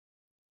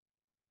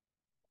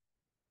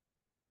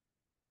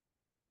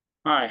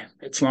Hi,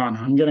 it's Lon.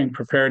 I'm getting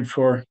prepared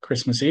for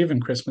Christmas Eve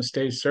and Christmas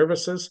Day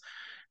services.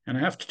 And I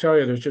have to tell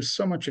you, there's just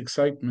so much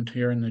excitement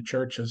here in the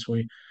church as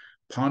we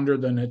ponder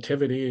the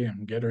Nativity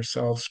and get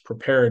ourselves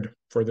prepared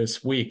for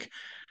this week.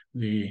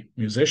 The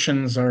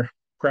musicians are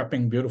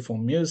prepping beautiful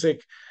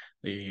music.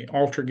 The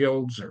altar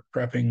guilds are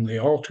prepping the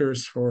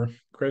altars for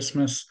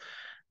Christmas.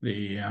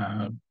 The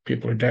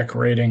people are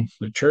decorating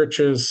the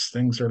churches.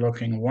 Things are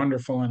looking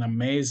wonderful and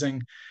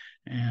amazing.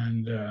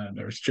 And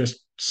there's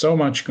just so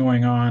much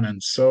going on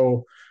and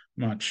so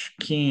much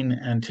keen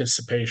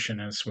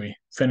anticipation as we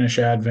finish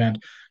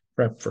Advent,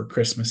 prep for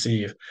Christmas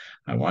Eve.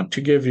 I want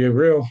to give you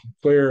real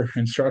clear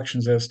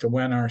instructions as to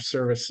when our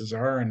services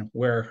are and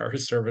where our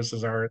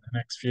services are in the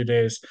next few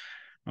days.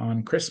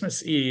 On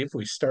Christmas Eve,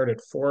 we start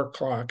at 4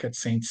 o'clock at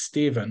St.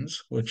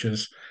 Stephen's, which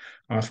is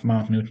off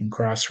Mount Newton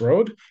Cross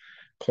Road,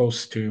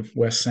 close to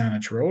West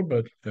Saanich Road,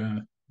 but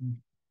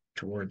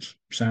towards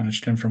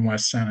Saanich from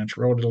West Saanich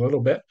Road a little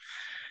bit,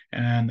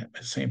 and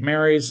St.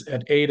 Mary's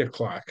at 8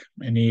 o'clock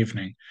in the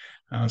evening.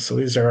 So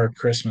these are our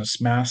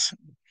Christmas Mass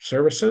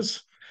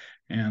services.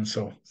 And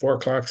so 4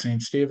 o'clock,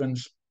 St.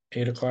 Stephen's,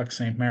 8 o'clock,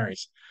 St.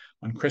 Mary's.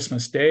 On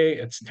Christmas Day,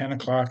 it's 10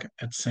 o'clock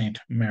at St.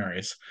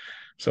 Mary's.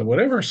 So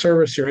whatever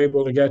service you're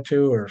able to get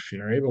to, or if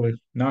you're able to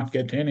not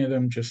get to any of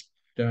them, just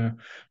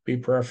be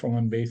prayerful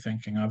and be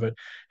thinking of it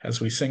as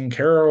we sing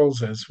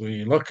carols, as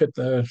we look at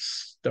the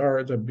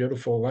star, the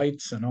beautiful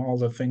lights, and all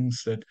the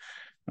things that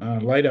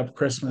light up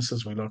Christmas,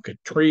 as we look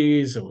at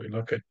trees, as we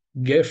look at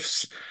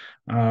gifts.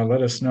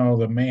 Let us know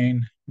the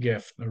main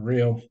gift, the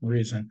real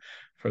reason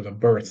for the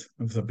birth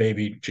of the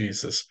baby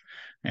Jesus.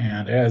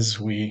 And as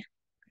we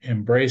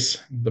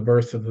embrace the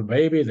birth of the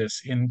baby,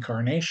 this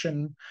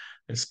incarnation,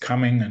 this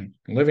coming and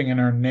living in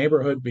our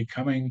neighborhood,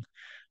 becoming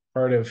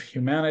part of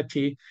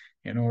humanity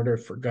in order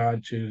for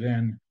God to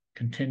then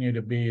continue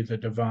to be the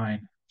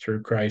divine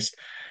through Christ,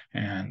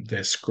 and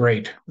this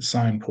great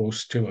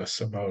signpost to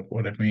us about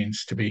what it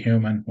means to be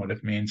human, what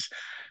it means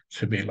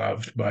to be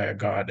loved by a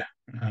God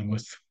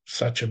with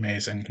such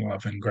amazing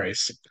love and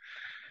grace.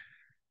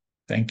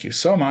 Thank you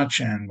so much,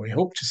 and we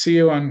hope to see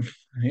you on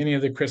any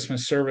of the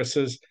Christmas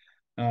services.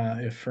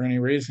 If for any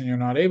reason you're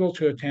not able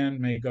to attend,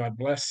 may God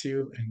bless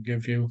you and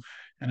give you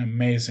an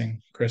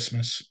amazing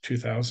Christmas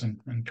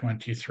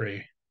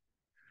 2023.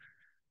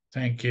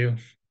 Thank you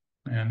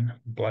and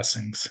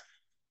blessings.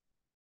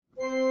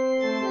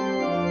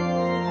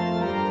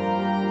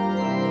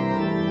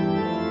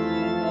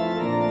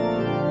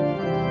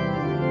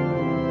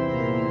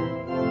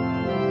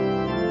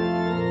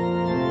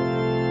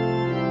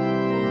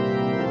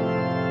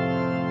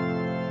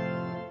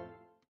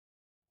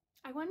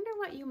 I wonder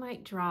what you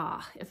might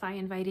draw if I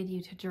invited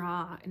you to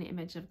draw an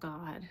image of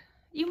God.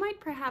 You might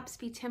perhaps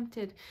be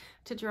tempted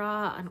to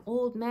draw an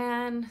old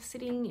man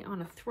sitting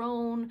on a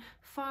throne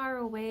far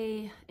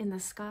away in the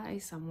sky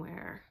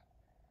somewhere.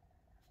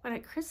 But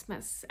at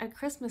Christmas,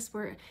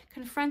 we're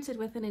confronted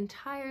with an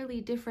entirely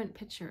different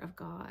picture of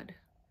God.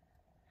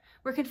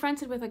 We're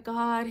confronted with a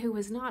God who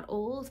is not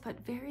old,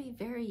 but very,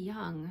 very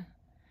young,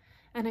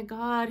 and a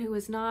God who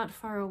is not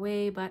far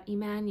away, but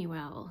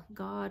Emmanuel,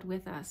 God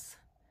with us.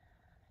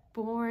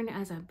 Born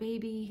as a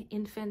baby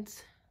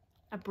infant,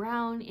 a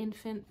brown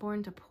infant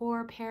born to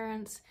poor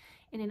parents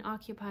in an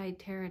occupied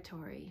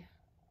territory.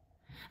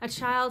 A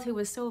child who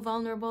was so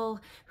vulnerable,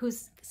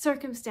 whose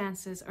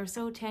circumstances are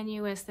so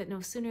tenuous that no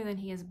sooner than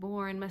he is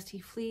born must he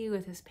flee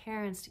with his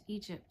parents to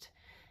Egypt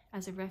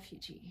as a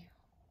refugee.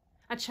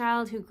 A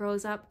child who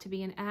grows up to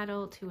be an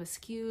adult who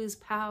eschews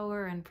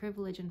power and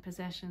privilege and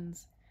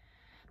possessions,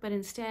 but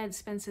instead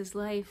spends his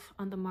life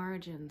on the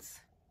margins,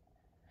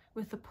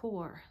 with the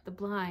poor, the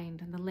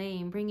blind, and the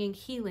lame, bringing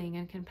healing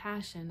and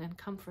compassion and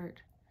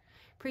comfort,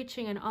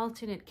 preaching an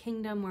alternate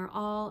kingdom where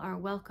all are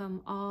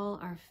welcome, all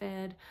are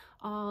fed,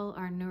 all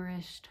are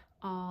nourished,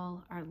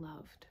 all are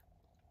loved.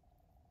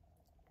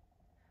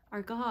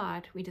 Our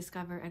God, we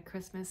discover at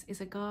Christmas, is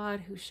a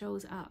God who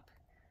shows up,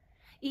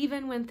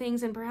 even when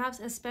things, and perhaps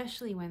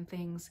especially when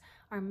things,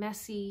 are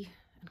messy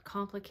and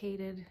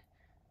complicated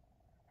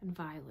and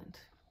violent.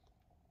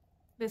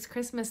 This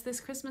Christmas,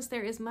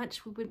 there is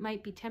much we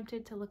might be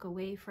tempted to look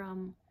away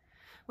from,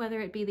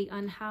 whether it be the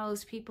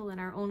unhoused people in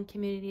our own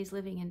communities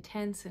living in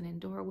tents and in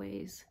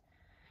doorways,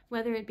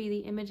 whether it be the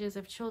images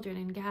of children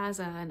in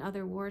Gaza and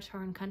other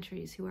war-torn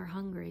countries who are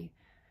hungry,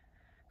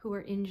 who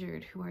are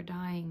injured, who are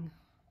dying.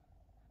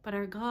 But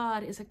our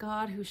God is a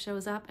God who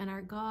shows up, and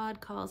our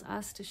God calls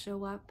us to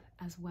show up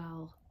as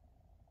well.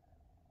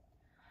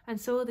 And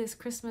so this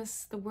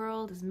Christmas, the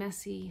world is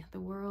messy,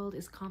 the world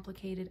is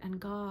complicated, and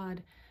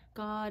God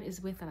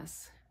is with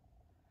us.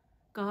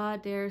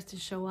 God dares to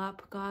show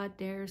up. God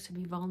dares to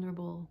be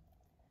vulnerable.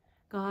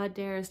 God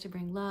dares to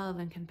bring love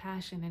and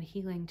compassion and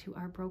healing to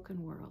our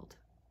broken world.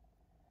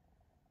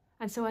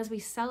 And so as we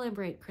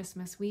celebrate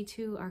Christmas, we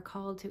too are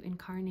called to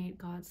incarnate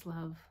God's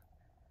love.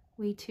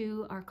 We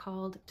too are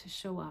called to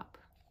show up.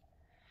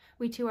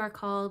 We too are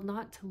called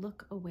not to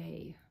look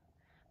away,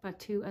 but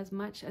to, as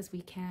much as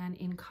we can,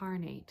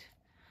 incarnate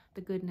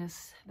the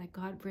goodness that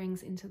God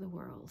brings into the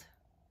world,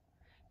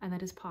 and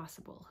that is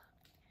possible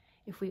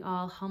if we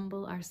all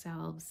humble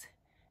ourselves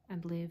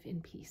and live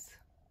in peace.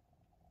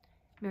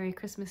 Merry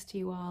Christmas to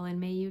you all, and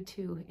may you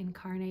too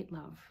incarnate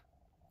love.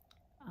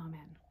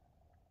 Amen.